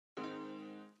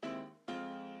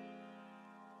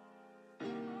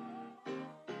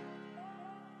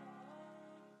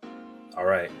All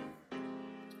right.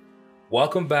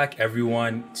 Welcome back,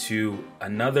 everyone, to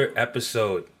another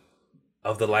episode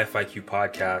of the Life IQ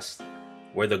podcast,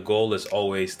 where the goal is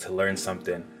always to learn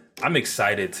something. I'm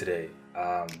excited today.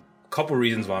 A couple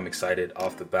reasons why I'm excited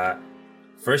off the bat.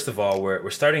 First of all, we're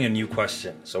starting a new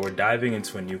question. So we're diving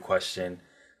into a new question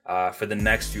for the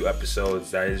next few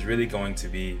episodes that is really going to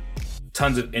be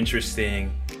tons of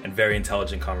interesting and very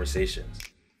intelligent conversations.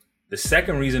 The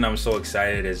second reason I'm so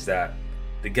excited is that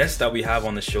the guest that we have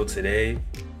on the show today,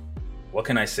 what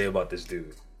can I say about this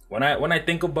dude? When I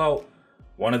think about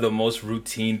one of the most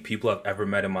routine people I've ever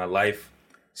met in my life,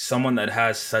 someone that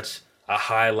has such a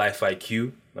high life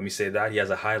IQ, let me say that, he has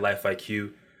a high life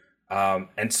IQ,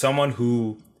 and someone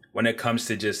who, when it comes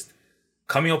to just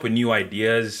coming up with new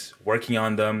ideas, working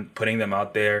on them, putting them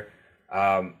out there,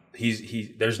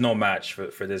 there's no match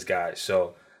for this guy.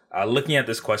 So looking at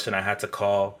this question, I had to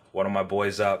call one of my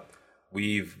boys up.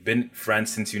 We've been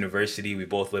friends since university. We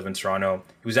both live in Toronto.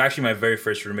 He was actually my very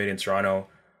first roommate in Toronto.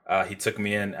 He took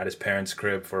me in at his parents'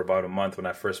 crib for about a month when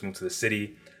I first moved to the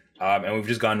city. And we've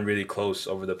just gotten really close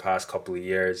over the past couple of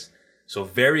years. So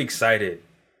very excited,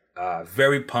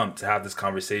 very pumped to have this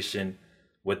conversation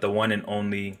with the one and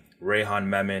only Rayhan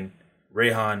Memon.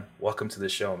 Rayhan, welcome to the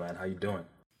show, man. How you doing?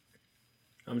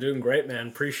 I'm doing great, man.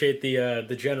 Appreciate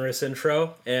the generous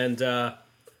intro. And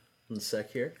one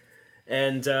sec here.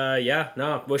 And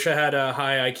wish I had a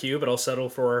high IQ, but I'll settle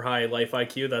for high life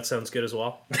IQ. That sounds good as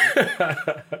well.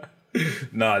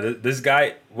 No, this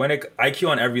guy, IQ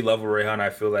on every level, Rayhan, I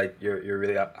feel like you're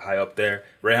really high up there.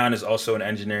 Rayhan is also an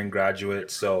engineering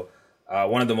graduate, so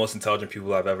one of the most intelligent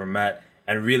people I've ever met,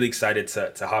 and really excited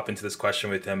to hop into this question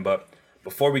with him. But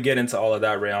before we get into all of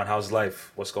that, Rayhan, how's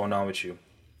life? What's going on with you?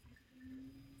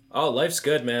 Oh, life's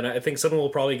good, man. I think something we'll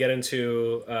probably get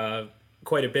into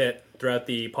quite a bit throughout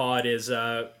the pod is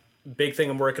big thing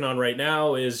I'm working on right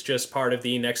now is just part of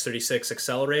the Next 36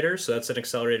 accelerator. So that's an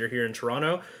accelerator here in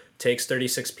Toronto. Takes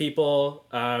 36 people,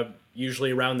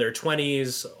 usually around their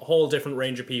 20s, a whole different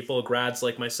range of people, grads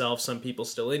like myself, some people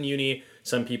still in uni,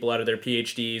 some people out of their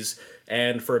PhDs.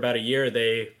 And for about a year,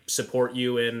 they support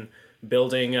you in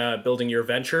building your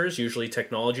ventures, usually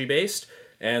technology based.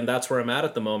 And that's where I'm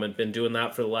at the moment. Been doing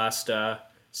that for the last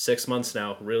 6 months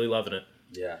now. Really loving it.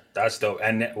 Yeah, that's dope.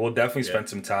 And we'll definitely spend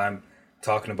some time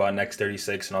talking about Next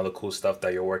 36 and all the cool stuff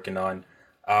that you're working on.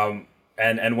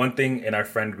 And one thing in our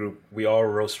friend group, we all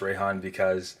roast Rayhan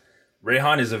because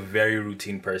Rayhan is a very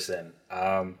routine person.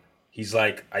 He's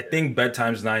like, I think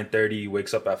bedtime's 9:30,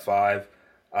 wakes up at 5.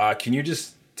 Can you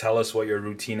just tell us what your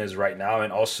routine is right now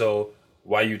and also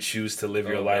why you choose to live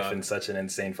your life in such an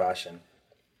insane fashion?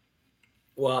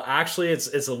 Well, actually,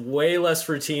 it's a way less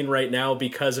routine right now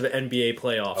because of NBA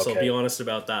playoffs. Okay. I'll be honest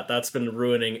about that. That's been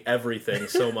ruining everything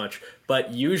so much.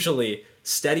 But usually,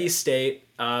 steady state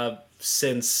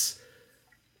since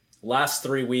last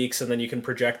 3 weeks, and then you can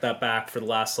project that back for the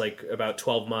last about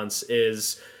 12 months,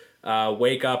 is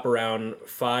wake up around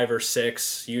 5 or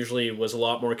 6. Usually was a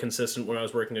lot more consistent when I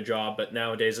was working a job, but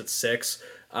nowadays it's 6.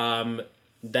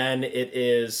 Then it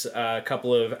is a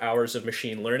couple of hours of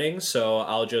machine learning. So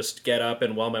I'll just get up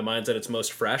and while my mind's at its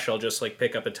most fresh, I'll just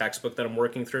pick up a textbook that I'm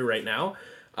working through right now,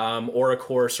 or a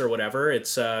course or whatever.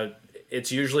 It's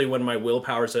usually when my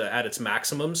willpower's at its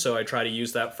maximum. So I try to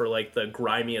use that for the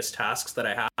grimiest tasks that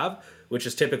I have, which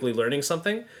is typically learning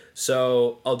something.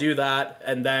 So I'll do that.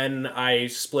 And then I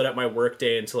split up my work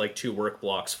day into 2 work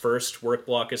blocks. First work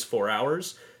block is 4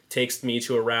 hours, takes me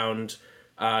to around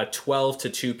 12 to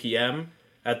 2 p.m.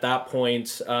 At that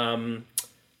point,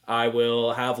 I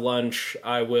will have lunch,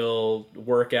 I will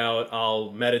work out,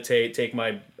 I'll meditate, take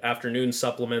my afternoon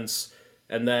supplements,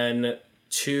 and then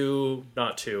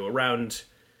around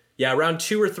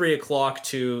 2 or 3 o'clock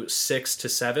to 6 to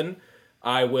 7,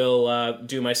 I will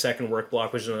do my second work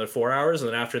block, which is another 4 hours, and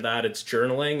then after that it's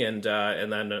journaling, and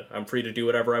then I'm free to do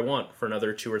whatever I want for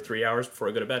another 2 or 3 hours before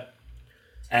I go to bed.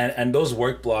 And those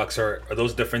work blocks are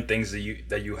those different things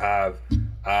that you have.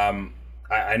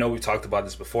 I know we've talked about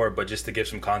this before, but just to give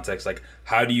some context,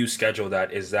 how do you schedule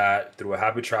that? Is that through a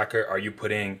habit tracker? Are you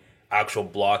putting actual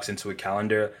blocks into a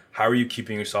calendar? How are you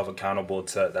keeping yourself accountable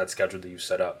to that schedule that you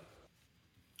set up?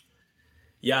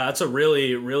 Yeah, that's a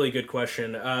really, really good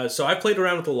question. So I played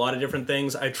around with a lot of different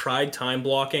things. I tried time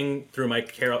blocking through my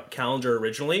calendar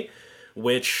originally,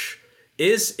 which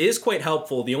is quite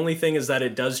helpful. The only thing is that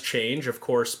it does change. Of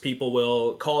course, people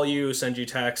will call you, send you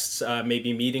texts,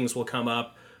 maybe meetings will come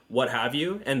up, what have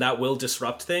you, and that will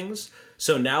disrupt things.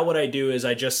 So now what I do is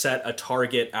I just set a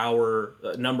target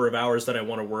number of hours that I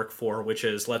want to work for, which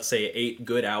is, let's say, 8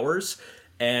 good hours.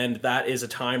 And that is a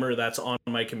timer that's on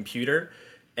my computer.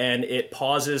 and it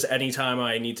pauses anytime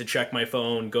I need to check my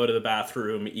phone, go to the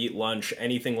bathroom, eat lunch,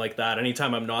 anything like that.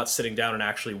 Anytime I'm not sitting down and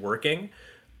actually working,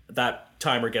 that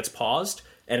timer gets paused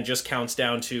and it just counts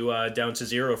down to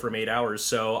zero from 8 hours.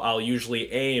 So I'll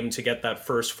usually aim to get that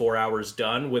first 4 hours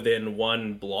done within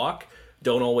one block.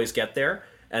 Don't always get there,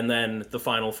 and then the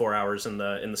final 4 hours in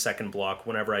the second block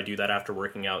whenever I do that after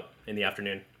working out in the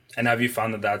afternoon. And have you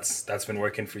found that that's been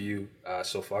working for you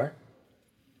so far?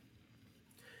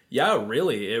 Yeah,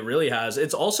 really. It really has.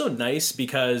 It's also nice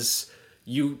because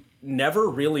you never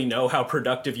really know how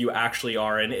productive you actually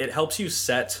are, and it helps you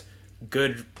set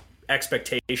good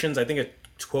expectations. I think a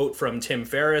quote from Tim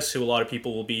Ferriss, who a lot of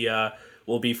people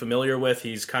will be familiar with.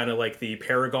 He's kind of like the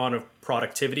paragon of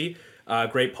productivity.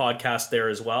 Great podcast there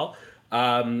as well.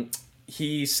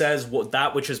 He says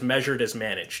that which is measured is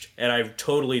managed. And I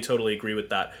totally agree with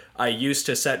that. I used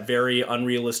to set very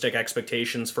unrealistic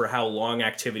expectations for how long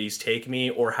activities take me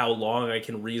or how long I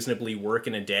can reasonably work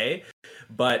in a day.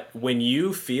 But when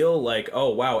you feel like, oh,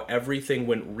 wow, everything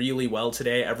went really well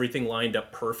today, everything lined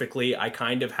up perfectly, I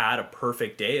kind of had a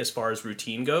perfect day as far as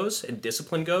routine goes and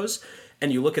discipline goes,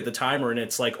 and you look at the timer and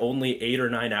it's like only 8 or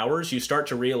 9 hours, you start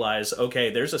to realize, okay,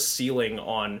 there's a ceiling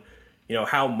on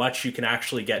how much you can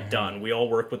actually get done. We all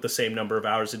work with the same number of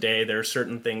hours a day. There are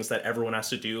certain things that everyone has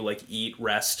to do, like eat,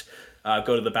 rest,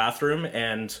 go to the bathroom.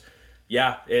 And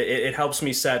yeah, it helps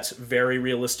me set very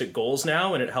realistic goals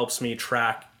now, and it helps me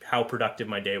track how productive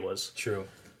my day was. True.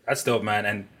 That's dope, man.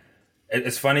 And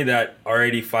it's funny that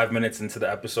already 5 minutes into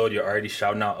the episode, you're already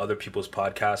shouting out other people's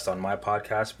podcasts on my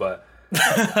podcast, but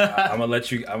I'm gonna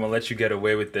let you get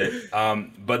away with it.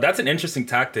 But that's an interesting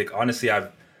tactic. Honestly,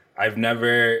 I've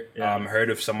never heard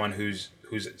of someone who's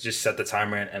just set the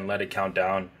timer and let it count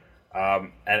down,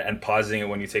 and pausing it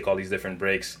when you take all these different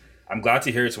breaks. I'm glad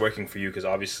to hear it's working for you, because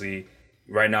obviously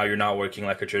right now you're not working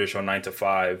like a traditional 9 to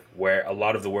 5, where a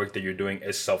lot of the work that you're doing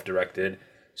is self-directed.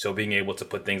 So being able to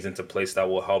put things into place that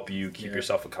will help you keep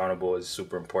yourself accountable is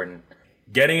super important.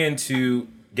 Getting into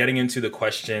the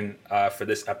question for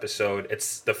this episode,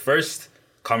 it's the first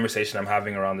conversation I'm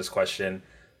having around this question.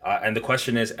 And the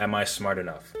question is, am I smart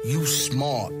enough? You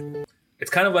smart. It's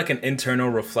kind of like an internal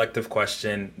reflective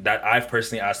question that I've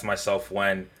personally asked myself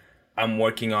when I'm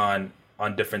working on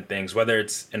different things, whether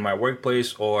it's in my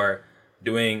workplace or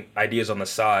doing ideas on the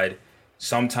side.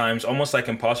 Sometimes, almost like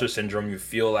imposter syndrome, you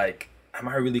feel like, am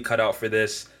I really cut out for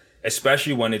this?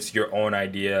 Especially when it's your own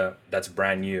idea that's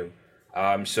brand new.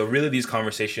 So really these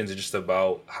conversations are just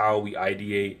about how we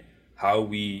ideate, how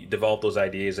we develop those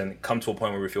ideas and come to a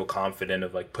point where we feel confident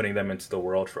of like putting them into the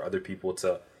world for other people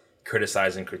to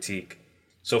criticize and critique.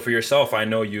 So for yourself, I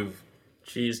know you've...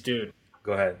 Jeez, dude.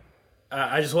 Go ahead.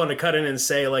 I just wanted to cut in and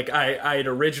say, like, I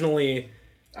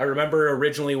remember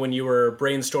originally when you were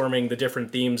brainstorming the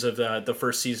different themes of the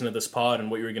first season of this pod and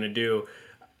what you were going to do,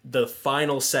 the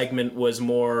final segment was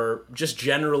more just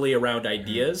generally around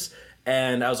ideas.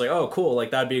 And I was like, oh, cool. Like,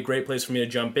 that'd be a great place for me to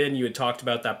jump in. You had talked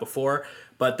about that before.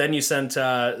 But then you sent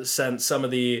some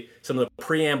of the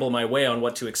preamble my way on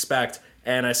what to expect.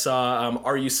 And I saw,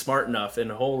 are you smart enough?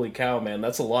 And holy cow, man,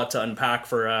 that's a lot to unpack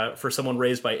for someone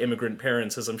raised by immigrant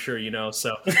parents, as I'm sure you know.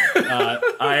 So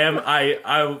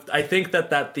I think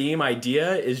that theme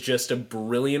idea is just a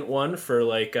brilliant one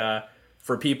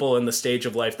for people in the stage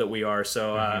of life that we are.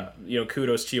 So,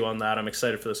 kudos to you on that. I'm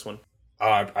excited for this one.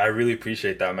 I really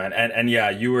appreciate that, man. And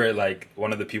yeah, you were like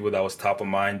one of the people that was top of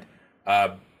mind.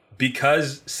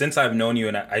 Because since I've known you,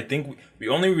 and I think I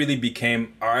only really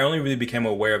became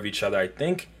aware of each other, I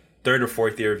think, third or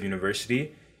fourth year of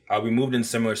university. We moved in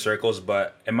similar circles,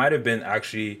 but it might have been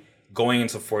actually going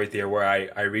into fourth year where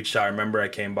I reached out. I remember I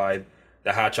came by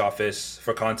the Hatch office.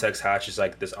 For context, Hatch is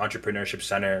like this entrepreneurship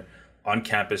center on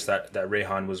campus that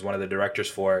Rayhan was one of the directors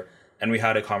for. And we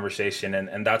had a conversation,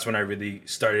 and that's when I really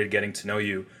started getting to know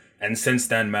you. And since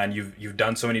then, man, you've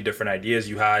done so many different ideas.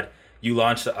 You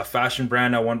launched a fashion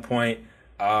brand at one point.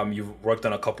 You've worked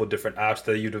on a couple of different apps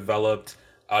that you developed.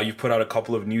 You've put out a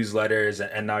couple of newsletters,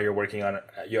 and now you're working on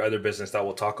your other business that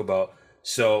we'll talk about.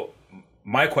 So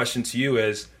my question to you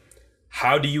is,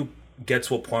 how do you get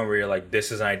to a point where you're like,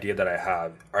 this is an idea that I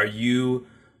have? Are you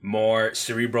more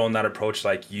cerebral in that approach?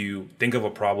 Like you think of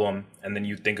a problem and then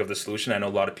you think of the solution? I know a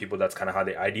lot of people, that's kind of how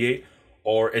they ideate.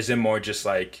 Or is it more just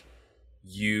like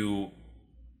you're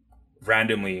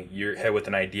hit with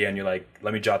an idea and you're like,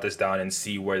 let me jot this down and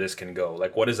see where this can go?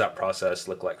 Like, what does that process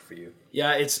look like for you?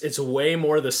 Yeah, it's way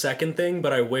more the second thing,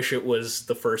 but I wish it was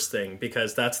the first thing,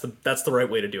 because that's the right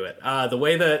way to do it. The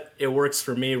way that it works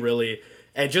for me, really,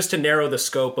 and just to narrow the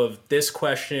scope of this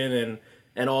question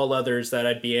and all others that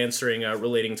I'd be answering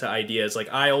relating to ideas,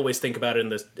 like I always think about it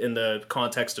in the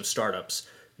context of startups,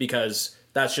 because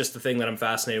that's just the thing that I'm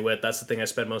fascinated with. That's the thing I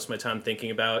spend most of my time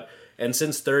thinking about. And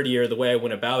since third year, the way I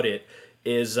went about it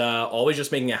is always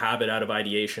just making a habit out of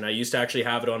ideation. I used to actually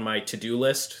have it on my to-do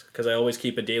list because I always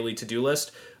keep a daily to-do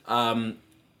list.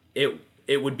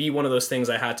 It would be one of those things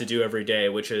I had to do every day,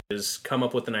 which is come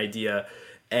up with an idea.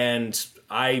 And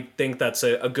I think that's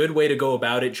a good way to go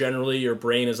about it. Generally, your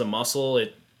brain is a muscle.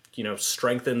 It,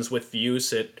 strengthens with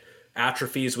use. It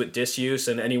atrophies with disuse.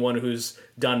 And anyone who's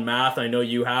done math, I know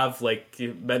you have, like,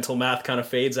 mental math kind of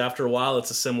fades after a while.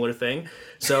 It's a similar thing.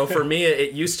 So for me,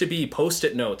 it used to be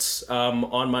Post-it notes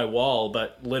on my wall,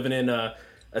 but living in a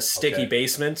sticky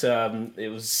basement,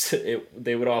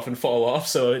 they would often fall off.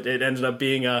 So it ended up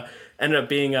being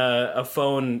a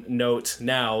phone note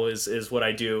now is what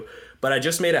I do. But I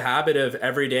just made a habit of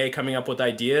every day coming up with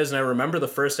ideas. And I remember the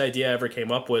first idea I ever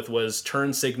came up with was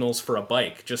turn signals for a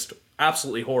bike. Just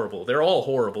absolutely horrible. They're all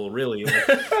horrible, really.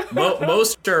 Like,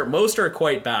 most are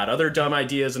quite bad. Other dumb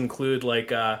ideas include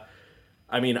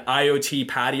IoT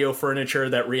patio furniture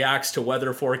that reacts to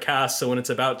weather forecasts. So when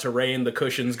it's about to rain, the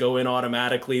cushions go in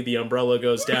automatically. The umbrella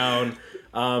goes down.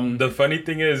 The funny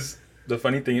thing is,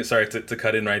 sorry to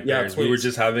cut in right there. Is we were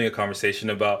just having a conversation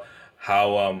about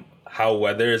how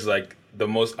weather is like the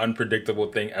most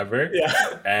unpredictable thing ever. Yeah.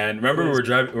 And remember we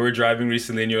were driving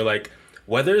recently, and you were like,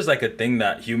 weather is like a thing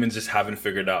that humans just haven't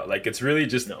figured out. Like, it's really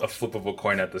just a flip of a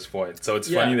coin at this point. So it's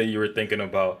funny that you were thinking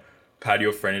about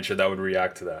patio furniture that would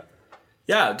react to that.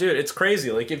 Yeah, dude, it's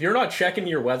crazy. Like, if you're not checking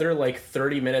your weather like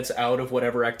 30 minutes out of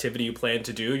whatever activity you plan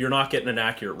to do, you're not getting an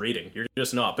accurate reading. You're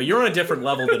just not. But you're on a different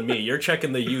level than me. You're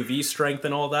checking the UV strength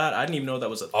and all that. I didn't even know that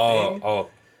was a thing. Oh,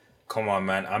 come on,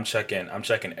 man. I'm checking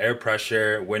air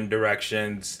pressure, wind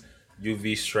directions,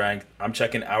 UV strength. I'm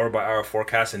checking hour by hour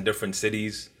forecasts in different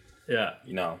cities. Yeah.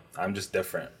 I'm just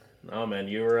different. Oh man,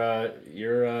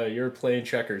 you're playing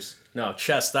checkers. No,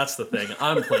 chess, that's the thing.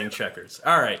 I'm playing checkers.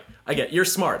 All right. You're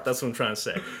smart. That's what I'm trying to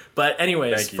say. But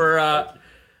anyways,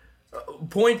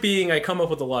 point being, I come up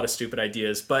with a lot of stupid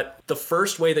ideas, but the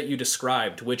first way that you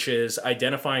described, which is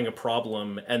identifying a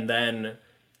problem and then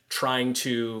trying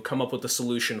to come up with a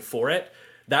solution for it,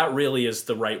 that really is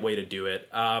the right way to do it.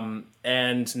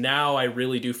 And now I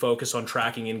really do focus on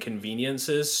tracking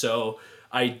inconveniences. So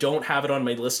I don't have it on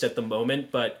my list at the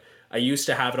moment, but I used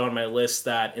to have it on my list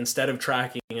that instead of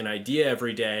tracking an idea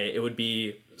every day, it would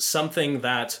be something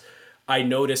that I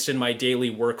noticed in my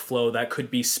daily workflow that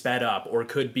could be sped up or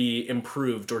could be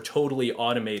improved or totally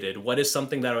automated. What is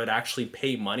something that I would actually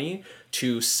pay money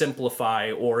to simplify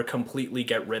or completely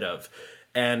get rid of?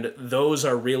 And those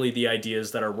are really the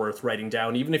ideas that are worth writing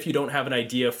down, even if you don't have an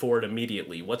idea for it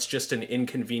immediately. What's just an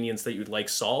inconvenience that you'd like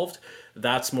solved?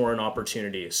 That's more an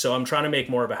opportunity. So I'm trying to make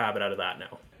more of a habit out of that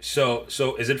now. So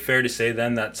is it fair to say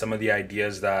then that some of the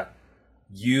ideas that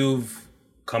you've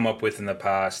come up with in the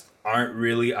past aren't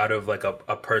really out of like a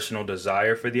personal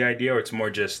desire for the idea, or it's more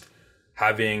just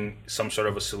having some sort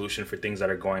of a solution for things that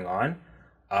are going on?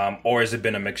 Or has it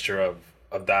been a mixture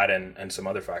of that and some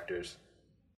other factors?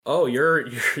 Oh,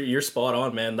 you're spot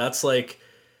on, man. That's like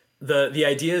the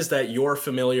ideas that you're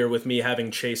familiar with me having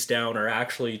chased down are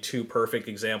actually two perfect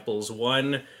examples.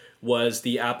 One was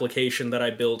the application that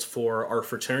I built for our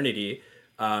fraternity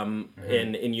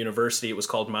in university. It was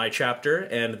called My Chapter,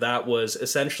 and that was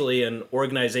essentially an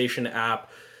organization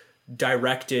app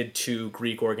directed to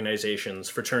Greek organizations,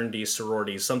 fraternities,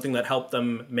 sororities, something that helped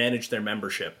them manage their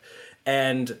membership.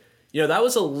 And that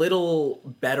was a little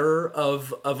better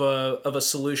of a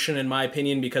solution in my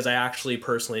opinion, because I actually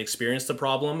personally experienced the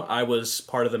problem. I was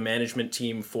part of the management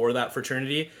team for that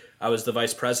fraternity. I was the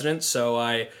vice president, so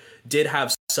I did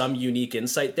have some unique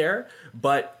insight there.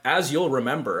 But as you'll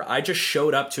remember, I just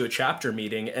showed up to a chapter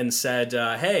meeting and said,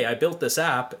 hey, I built this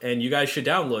app and you guys should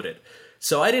download it.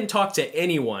 So I didn't talk to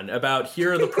anyone about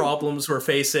here are the problems we're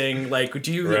facing. Like,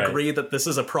 do you agree that this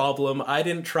is a problem? I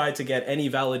didn't try to get any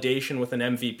validation with an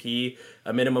MVP,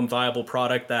 a minimum viable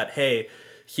product that, hey,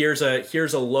 here's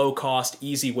a low cost,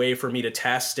 easy way for me to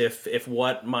test if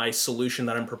what my solution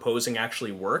that I'm proposing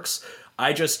actually works.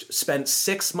 I just spent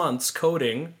 6 months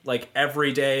coding, like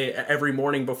every day, every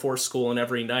morning before school and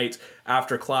every night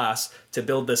after class, to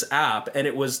build this app. And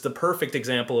it was the perfect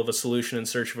example of a solution in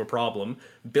search of a problem.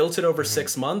 Built it over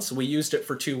 6 months. We used it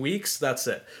for 2 weeks. That's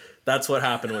it. That's what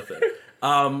happened with it.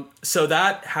 So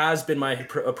that has been my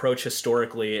approach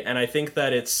historically. And I think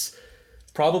that it's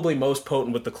probably most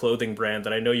potent with the clothing brand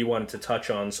that I know you wanted to touch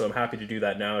on. So I'm happy to do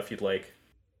that now if you'd like.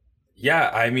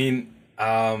 Yeah, I mean,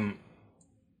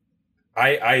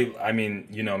 I mean,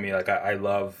 you know me, like I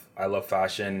love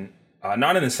fashion,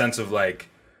 not in the sense of like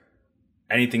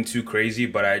anything too crazy,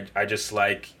 but I just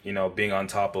like, being on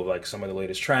top of like some of the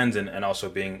latest trends, and also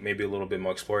being maybe a little bit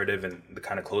more explorative in the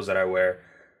kind of clothes that I wear.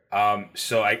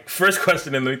 So first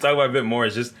question, and let me talk about it a bit more,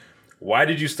 is just why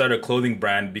did you start a clothing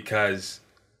brand? Because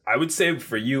I would say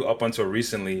for you, up until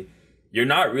recently, you're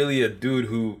not really a dude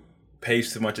who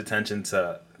pays too much attention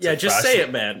to yeah, just fashion. say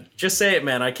it, man. Just say it,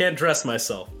 man. I can't dress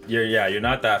myself. You're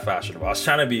not that fashionable. I was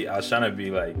trying to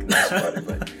be like nice about it,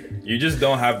 but you just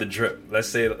don't have the drip.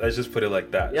 Let's just put it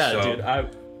like that. Yeah, so, dude.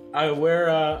 I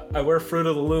wear Fruit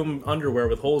of the Loom underwear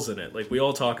with holes in it. Like, we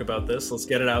all talk about this. Let's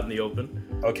get it out in the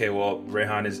open. Okay, well,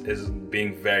 Rayhan is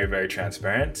being very, very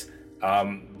transparent.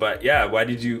 But yeah, why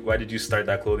did you start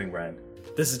that clothing brand?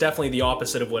 This is definitely the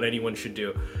opposite of what anyone should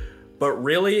do. But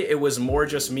really, it was more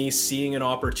just me seeing an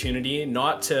opportunity,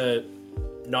 not to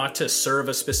serve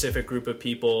a specific group of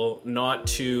people, not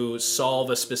to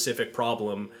solve a specific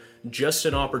problem, just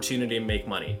an opportunity to make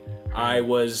money. I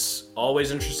was always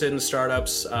interested in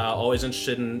startups, always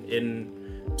interested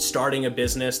in starting a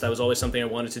business. That was always something I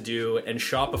wanted to do, and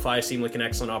Shopify seemed like an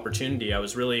excellent opportunity. I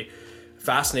was really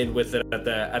fascinated with it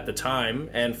at the time.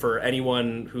 And for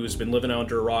anyone who's been living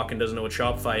under a rock and doesn't know what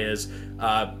Shopify is,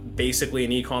 basically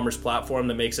an e-commerce platform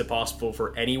that makes it possible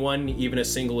for anyone, even a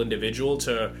single individual,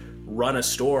 to run a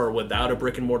store without a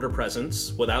brick and mortar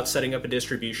presence, without setting up a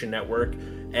distribution network,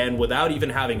 and without even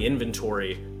having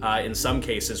inventory in some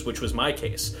cases, which was my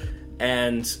case.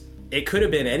 And it could have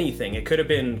been anything. It could have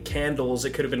been candles,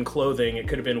 it could have been clothing, it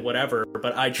could have been whatever,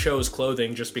 but I chose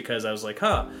clothing just because I was like,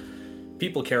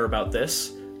 people care about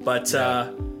this. But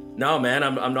no, man,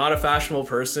 I'm not a fashionable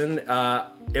person.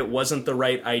 It wasn't the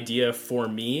right idea for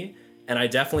me, and I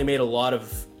definitely made a lot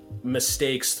of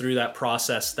mistakes through that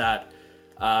process that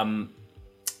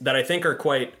I think are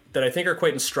quite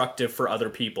instructive for other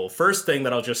people. First thing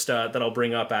that I'll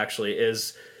bring up actually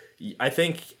is, I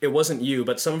think it wasn't you,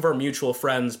 but some of our mutual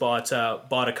friends bought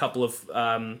a couple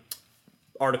of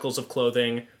articles of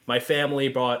clothing. My family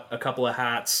bought a couple of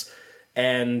hats.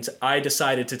 And I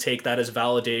decided to take that as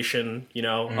validation,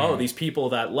 oh, these people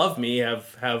that love me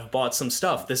have bought some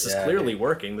stuff. This is clearly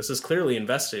working. This is clearly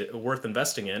worth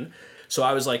investing in. So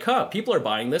I was like, people are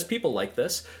buying this. People like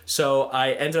this. So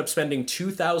I ended up spending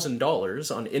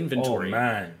 $2,000 on inventory. Oh,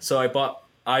 man. So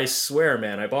I swear,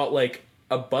 man, I bought like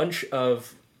a bunch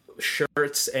of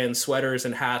shirts and sweaters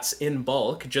and hats in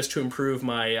bulk just to improve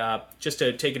my, just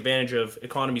to take advantage of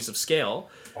economies of scale.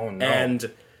 Oh, no. And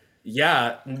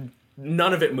yeah,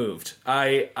 none of it moved.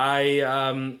 I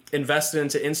invested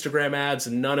into Instagram ads,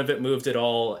 and none of it moved at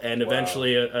all. And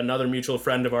eventually another mutual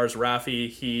friend of ours, Rafi,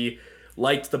 he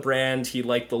liked the brand, he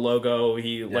liked the logo,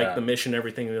 he liked the mission,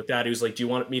 everything like that. He was like, do you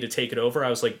want me to take it over? I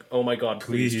was like, oh my God,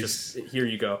 please. Just here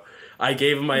you go. I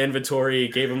gave him my inventory,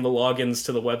 gave him the logins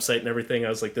to the website and everything. I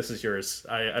was like, this is yours.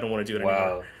 I don't want to do it anymore.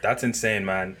 Wow, that's insane,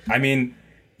 man. I mean,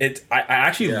 I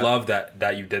actually love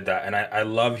that you did that. And I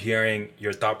love hearing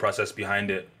your thought process behind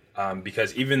it.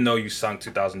 Because even though you sunk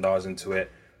 $2,000 into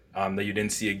it, that you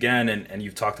didn't see again, and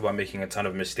you've talked about making a ton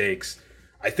of mistakes,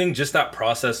 I think just that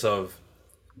process of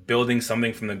building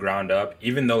something from the ground up,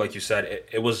 even though, like you said,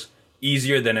 it was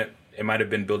easier than it might have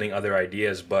been building other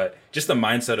ideas, but just the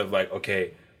mindset of like,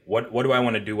 okay, what do I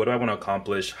want to do? What do I want to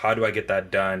accomplish? How do I get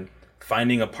that done?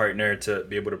 Finding a partner to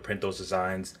be able to print those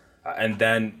designs. And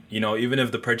then, even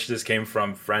if the purchases came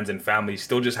from friends and family,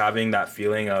 still just having that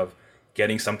feeling of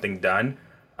getting something done.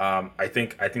 I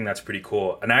think that's pretty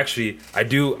cool. And actually, I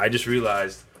just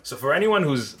realized, so for anyone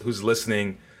who's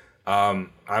listening,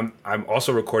 I'm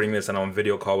also recording this and I'm on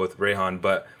video call with Rayhan,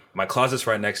 but my closet's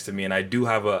right next to me, and I do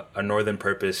have a Northern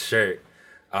Purpose shirt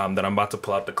that I'm about to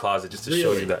pull out the closet just to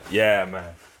show you that. Yeah,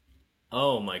 man.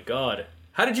 Oh my God.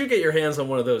 How did you get your hands on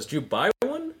one of those? Did you buy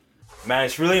one? Man,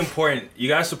 it's really important. You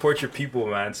gotta support your people,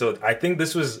 man. So I think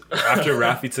this was after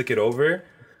Rafi took it over.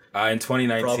 In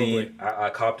 2019, I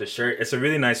copped a shirt. It's a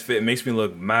really nice fit. It makes me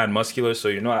look mad muscular, so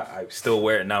I still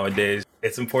wear it nowadays.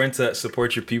 It's important to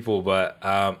support your people, but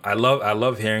I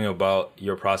love hearing about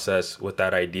your process with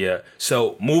that idea.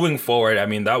 So moving forward, I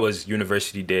mean, that was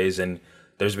university days, and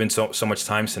there's been so much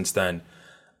time since then.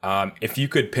 If you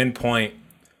could pinpoint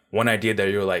one idea that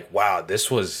you're like, wow,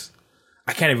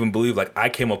 I can't even believe like I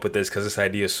came up with this because this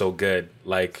idea is so good.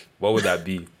 Like, what would that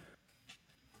be?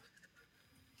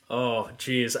 Oh,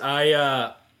 geez.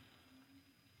 I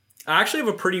actually have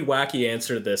a pretty wacky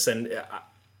answer to this, and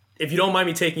if you don't mind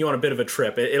me taking you on a bit of a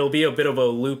trip, it'll be a bit of a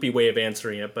loopy way of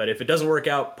answering it, but if it doesn't work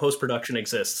out, post-production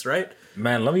exists, right?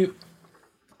 Man, let me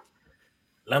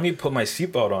put my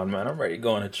seatbelt on, man. I'm ready to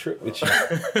go on a trip with you.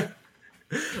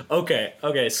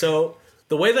 Okay, so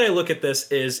the way that I look at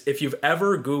this is, if you've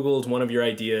ever Googled one of your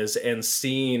ideas and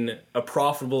seen a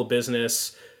profitable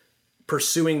business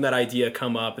pursuing that idea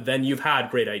come up, then you've had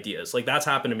great ideas. Like that's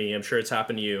happened to me. I'm sure it's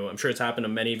happened to you. I'm sure it's happened to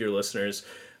many of your listeners.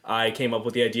 I came up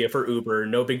with the idea for Uber.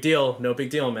 No big deal. No big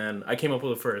deal, man. I came up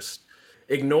with it first.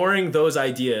 Ignoring those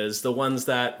ideas, the ones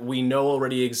that we know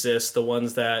already exist, the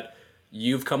ones that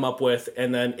you've come up with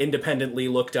and then independently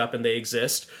looked up and they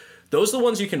exist, those are the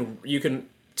ones you can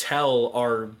tell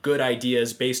are good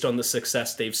ideas based on the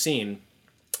success they've seen.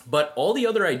 But all the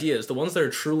other ideas, the ones that are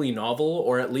truly novel,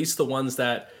 or at least the ones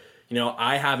that,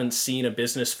 I haven't seen a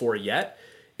business for yet,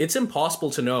 it's impossible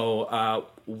to know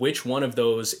which one of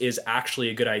those is actually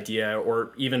a good idea,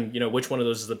 or even, which one of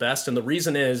those is the best. And the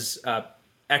reason is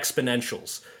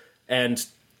exponentials. And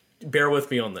bear with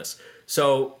me on this.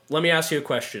 So let me ask you a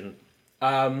question.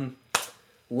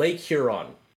 Lake Huron.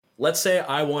 Let's say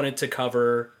I wanted to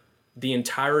cover the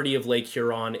entirety of Lake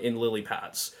Huron in lily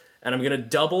pads. And I'm going to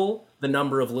double the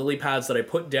number of lily pads that I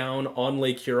put down on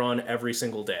Lake Huron every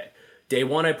single day. Day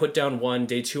 1, I put down 1.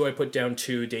 Day 2, I put down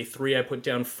 2. Day 3, I put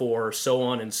down 4, so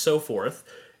on and so forth.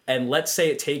 And let's say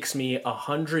it takes me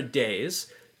 100 days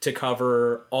to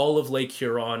cover all of Lake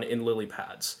Huron in lily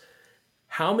pads.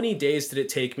 How many days did it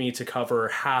take me to cover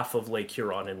half of Lake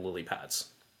Huron in lily pads?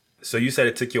 So you said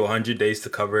it took you 100 days to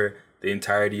cover the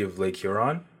entirety of Lake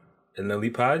Huron in lily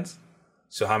pads?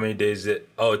 So how many days it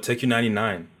took you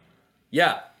 99.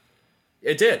 Yeah,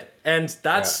 it did. And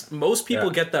that's, most people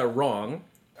get that wrong.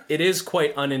 It is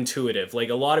quite unintuitive. Like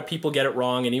a lot of people get it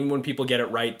wrong, and even when people get it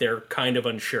right, they're kind of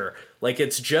unsure. Like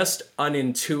it's just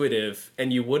unintuitive,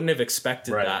 and you wouldn't have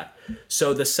expected that.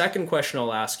 So the second question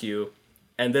I'll ask you,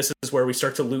 and this is where we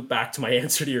start to loop back to my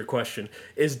answer to your question,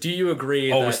 is do you agree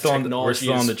that we're still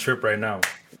on the trip right now.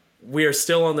 We are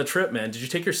still on the trip, man. Did you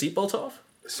take your seatbelt off?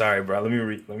 Sorry, bro. Let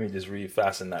me just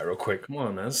refasten that real quick. Come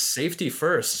on, man. Safety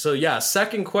first. So yeah,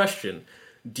 second question.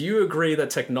 Do you agree that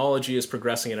technology is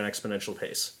progressing at an exponential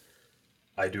pace?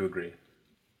 I do agree.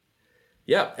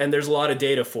 Yeah, and there's a lot of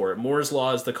data for it. Moore's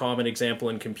law is the common example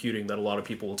in computing that a lot of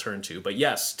people will turn to. But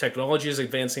yes, technology is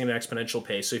advancing at an exponential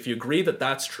pace. So if you agree that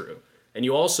that's true, and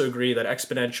you also agree that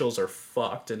exponentials are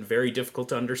fucked and very difficult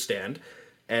to understand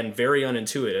and very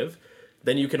unintuitive,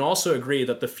 then you can also agree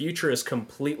that the future is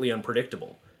completely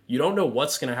unpredictable. You don't know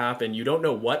what's going to happen. You don't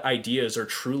know what ideas are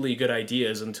truly good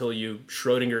ideas until you,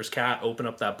 Schrodinger's cat, open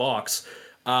up that box.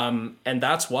 And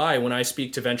that's why when I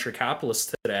speak to venture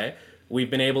capitalists today, we've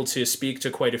been able to speak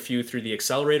to quite a few through the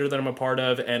accelerator that I'm a part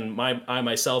of, and I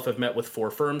myself have met with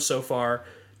 4 firms so far.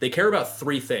 They care about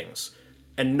 3 things,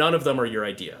 and none of them are your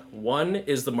idea. One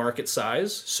is the market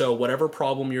size. So whatever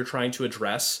problem you're trying to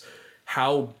address,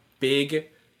 how big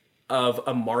of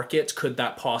a market could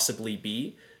that possibly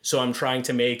be? So I'm trying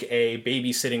to make a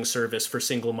babysitting service for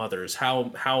single mothers.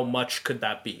 How much could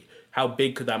that be? How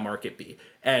big could that market be?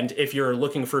 And if you're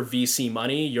looking for VC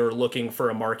money, you're looking for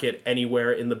a market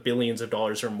anywhere in the billions of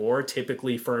dollars or more.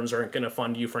 Typically, firms aren't going to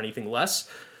fund you for anything less.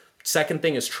 Second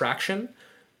thing is traction.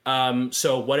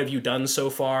 So what have you done so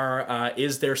far?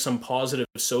 Is there some positive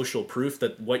social proof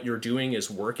that what you're doing is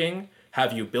working?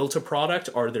 Have you built a product?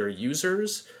 Are there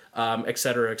users? Et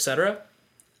cetera, et cetera.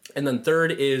 And then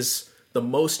third is the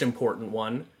most important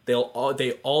one. They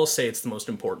all say it's the most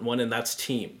important one, and that's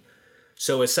team.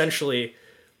 So essentially,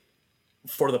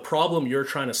 for the problem you're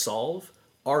trying to solve,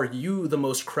 are you the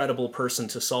most credible person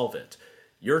to solve it?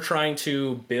 You're trying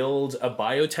to build a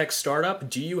biotech startup.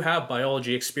 Do you have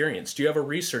biology experience? Do you have a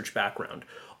research background?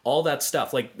 All that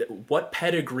stuff. Like what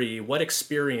pedigree, what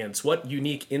experience, what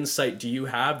unique insight do you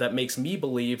have that makes me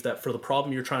believe that for the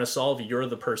problem you're trying to solve, you're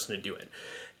the person to do it?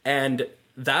 And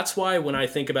that's why when I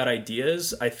think about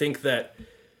ideas, I think that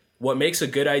what makes a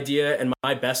good idea, and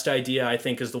my best idea, I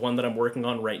think, is the one that I'm working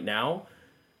on right now.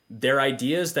 They're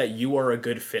ideas that you are a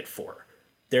good fit for.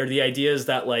 They're the ideas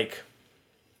that like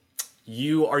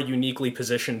you are uniquely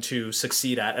positioned to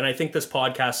succeed at. And I think this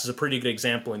podcast is a pretty good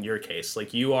example in your case.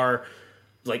 Like you are,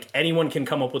 like anyone can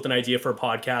come up with an idea for a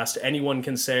podcast. Anyone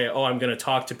can say, oh, I'm going to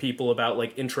talk to people about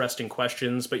like interesting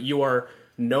questions, but you are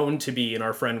known to be in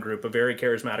our friend group, a very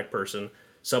charismatic person,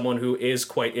 someone who is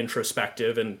quite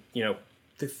introspective and,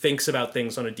 thinks about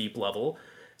things on a deep level.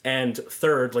 And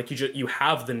third, like you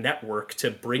have the network to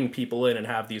bring people in and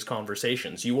have these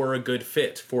conversations. You are a good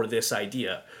fit for this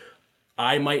idea.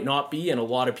 I might not be, and a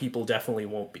lot of people definitely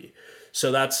won't be.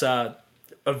 So that's a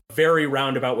very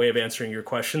roundabout way of answering your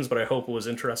questions, but I hope it was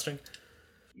interesting.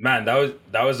 Man,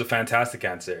 that was a fantastic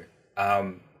answer.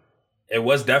 It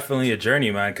was definitely a journey,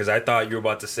 man, because I thought you were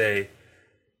about to say,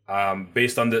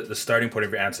 based on the starting point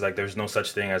of your answer, like there's no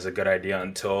such thing as a good idea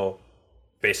until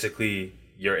basically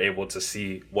you're able to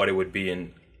see what it would be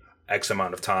in X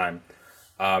amount of time.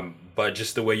 But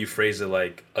just the way you phrase it,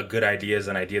 like a good idea is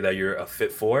an idea that you're a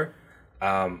fit for.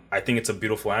 I think it's a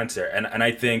beautiful answer. And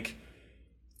I think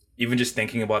even just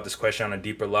thinking about this question on a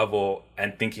deeper level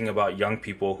and thinking about young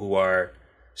people who are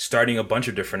starting a bunch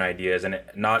of different ideas, and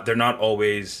they're not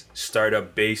always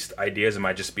startup based ideas. It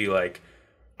might just be like,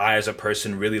 I as a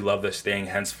person really love this thing,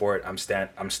 henceforth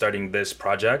I'm starting this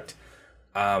project.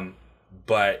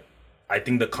 But I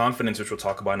think the confidence, which we'll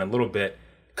talk about in a little bit,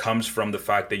 comes from the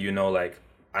fact that, like,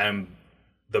 I am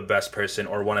the best person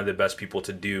or one of the best people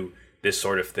to do this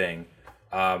sort of thing.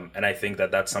 And I think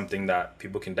that that's something that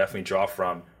people can definitely draw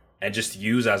from and just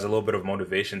use as a little bit of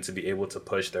motivation to be able to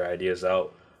push their ideas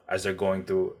out as they're going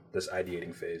through this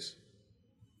ideating phase.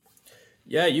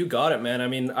 Yeah, you got it, man. I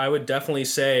mean, I would definitely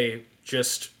say,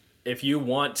 just if you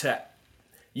want to,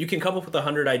 you can come up with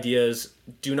 100 ideas.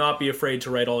 Do not be afraid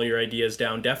to write all your ideas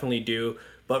down. Definitely do.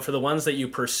 But for the ones that you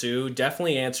pursue,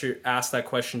 definitely ask that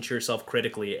question to yourself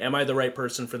critically. Am I the right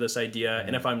person for this idea?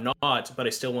 And if I'm not, but I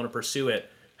still want to pursue it,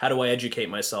 how do I educate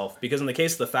myself? Because in the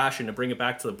case of the fashion, to bring it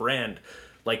back to the brand,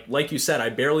 like you said, I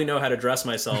barely know how to dress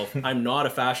myself. I'm not a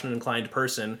fashion-inclined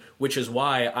person, which is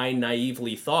why I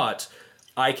naively thought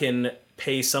I can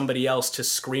pay somebody else to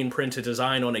screen print a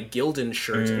design on a Gildan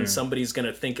shirt and somebody's going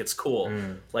to think it's cool.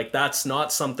 Like, that's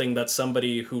not something that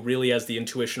somebody who really has the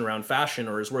intuition around fashion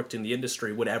or has worked in the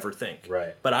industry would ever think.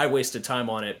 Right. But I wasted time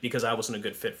on it because I wasn't a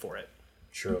good fit for it.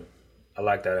 True. I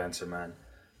like that answer, man.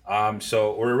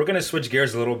 So we're going to switch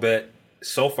gears a little bit.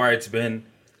 So far, it's been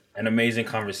an amazing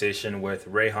conversation with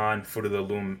Rayhan, Fruit of the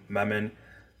Loom, Memon.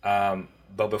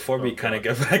 But before we kind of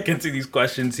get back into these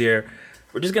questions here,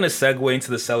 we're just going to segue into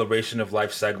the celebration of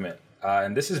life segment.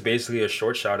 And this is basically a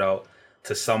short shout out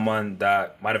to someone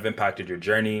that might have impacted your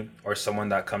journey or someone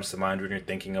that comes to mind when you're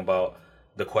thinking about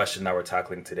the question that we're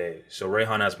tackling today. So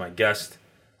Rayhan, as my guest,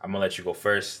 I'm going to let you go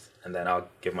first, and then I'll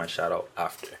give my shout out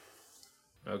after.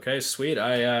 Okay, sweet.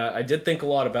 I did think a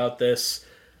lot about this.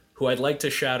 Who I'd like to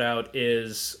shout out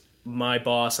is my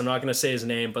boss. I'm not going to say his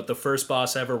name, but the first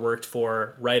boss I ever worked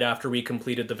for right after we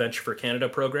completed the Venture for Canada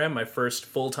program, my first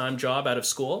full-time job out of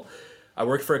school. I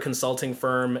worked for a consulting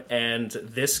firm, and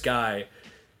this guy,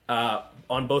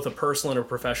 on both a personal and a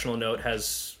professional note,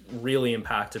 has really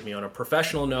impacted me. On a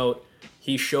professional note,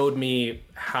 he showed me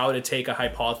how to take a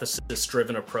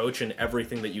hypothesis-driven approach in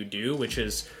everything that you do, which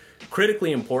is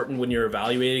critically important when you're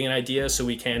evaluating an idea, so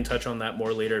we can touch on that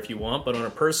more later if you want. But on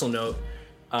a personal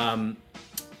note,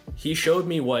 he showed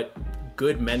me what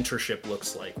good mentorship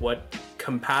looks like, what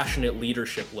compassionate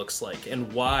leadership looks like,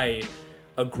 and why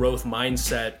a growth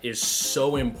mindset is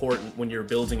so important when you're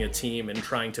building a team and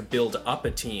trying to build up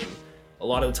a team. A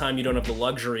lot of the time you don't have the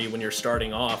luxury when you're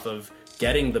starting off of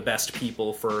getting the best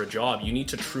people for a job. You need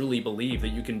to truly believe that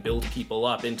you can build people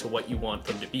up into what you want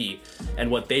them to be and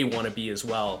what they want to be as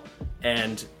well.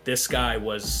 And this guy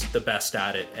was the best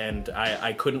at it. And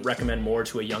I couldn't recommend more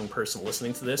to a young person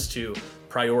listening to this to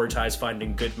prioritize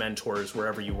finding good mentors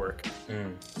wherever you work.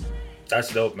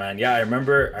 That's dope, man. Yeah, I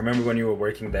remember when you were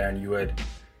working there and you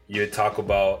would talk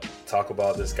about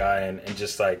this guy and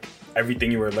just like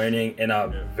everything you were learning in a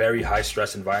very high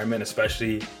stress environment,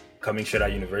 especially coming straight out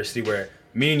of university, where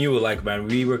me and you were like, man,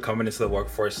 we were coming into the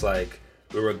workforce like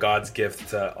we were God's gift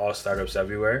to all startups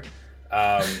everywhere.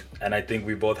 And I think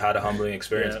we both had a humbling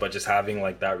experience, but just having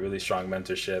like that really strong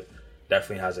mentorship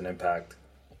definitely has an impact.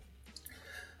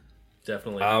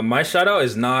 Definitely. My shout out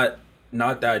is not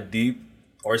that deep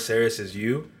or serious as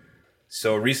you.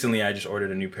 So recently I just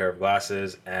ordered a new pair of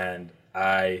glasses, and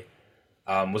I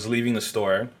was leaving the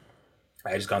store.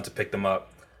 I just gone to pick them up.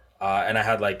 And I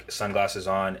had like sunglasses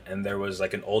on, and there was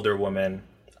like an older woman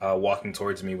walking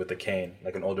towards me with a cane,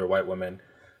 like an older white woman.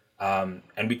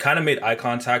 And we kind of made eye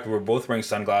contact. We were both wearing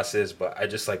sunglasses, but I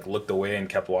just like looked away and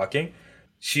kept walking.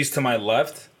 She's to my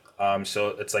left.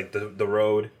 So it's like the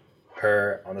road,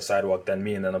 her on the sidewalk, then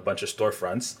me, and then a bunch of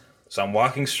storefronts. So I'm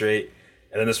walking straight,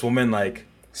 and then this woman like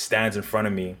stands in front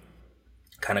of me,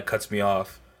 kind of cuts me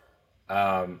off.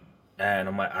 And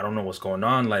I'm like, I don't know what's going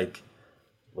on. Like,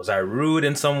 was I rude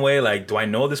in some way? Like, do I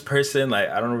know this person? Like,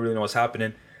 I don't really know what's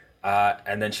happening.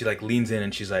 And then she like leans in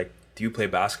and she's like, do you play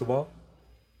basketball?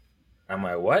 I'm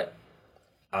like, what?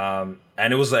 And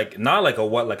it was like, not like a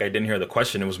what, like I didn't hear the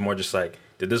question. It was more just like,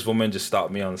 did this woman just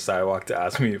stop me on the sidewalk to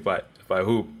ask me if I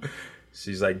hoop?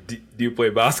 She's like, do you play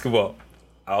basketball?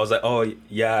 I was like, oh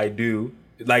yeah, I do.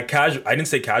 Like casual, I didn't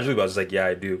say casually, but I was like, yeah,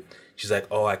 I do. She's like,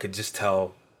 oh, I could just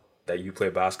tell that you play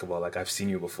basketball. Like I've seen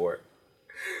you before.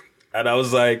 And I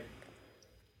was like,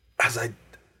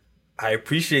 I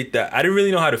appreciate that. I didn't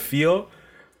really know how to feel,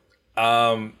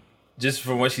 just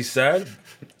from what she said.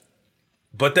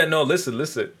 But then, no,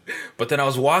 listen. But then I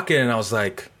was walking and I was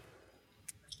like,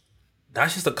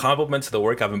 that's just a compliment to the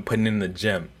work I've been putting in the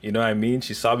gym. You know what I mean?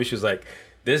 She saw me. She was like,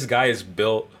 this guy is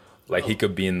built like he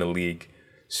could be in the league.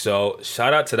 So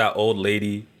shout out to that old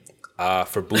lady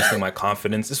for boosting my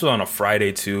confidence. This was on a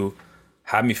Friday too.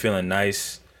 Had me feeling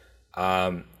nice.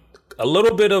 A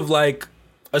little bit of like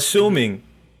assuming,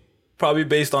 probably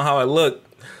based on how I look,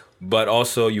 but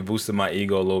also you boosted my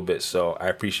ego a little bit. So I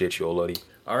appreciate you, old lady.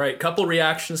 All right, couple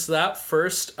reactions to that.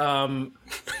 First,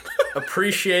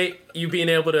 appreciate you being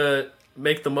able to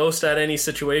make the most out of any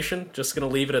situation. Just going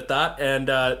to leave it at that. And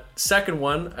second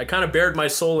one, I kind of bared my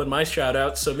soul in my shout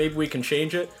out, so maybe we can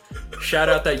change it. Shout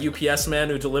out that UPS man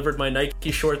who delivered my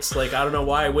Nike shorts. Like, I don't know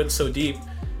why I went so deep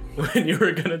when you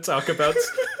were going to talk about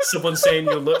someone saying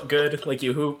you look good, like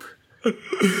you hoop.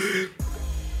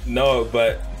 No,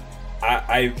 but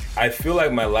I feel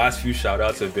like my last few shout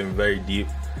outs have been very deep.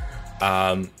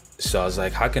 So I was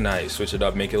like, how can I switch it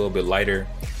up, make it a little bit lighter?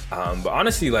 But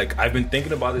honestly, like, I've been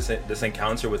thinking about this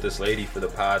encounter with this lady for the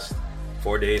past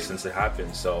 4 days since it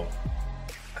happened. So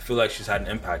I feel like she's had an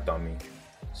impact on me.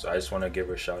 So I just want to give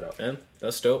her a shout out. Man,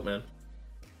 that's dope, man.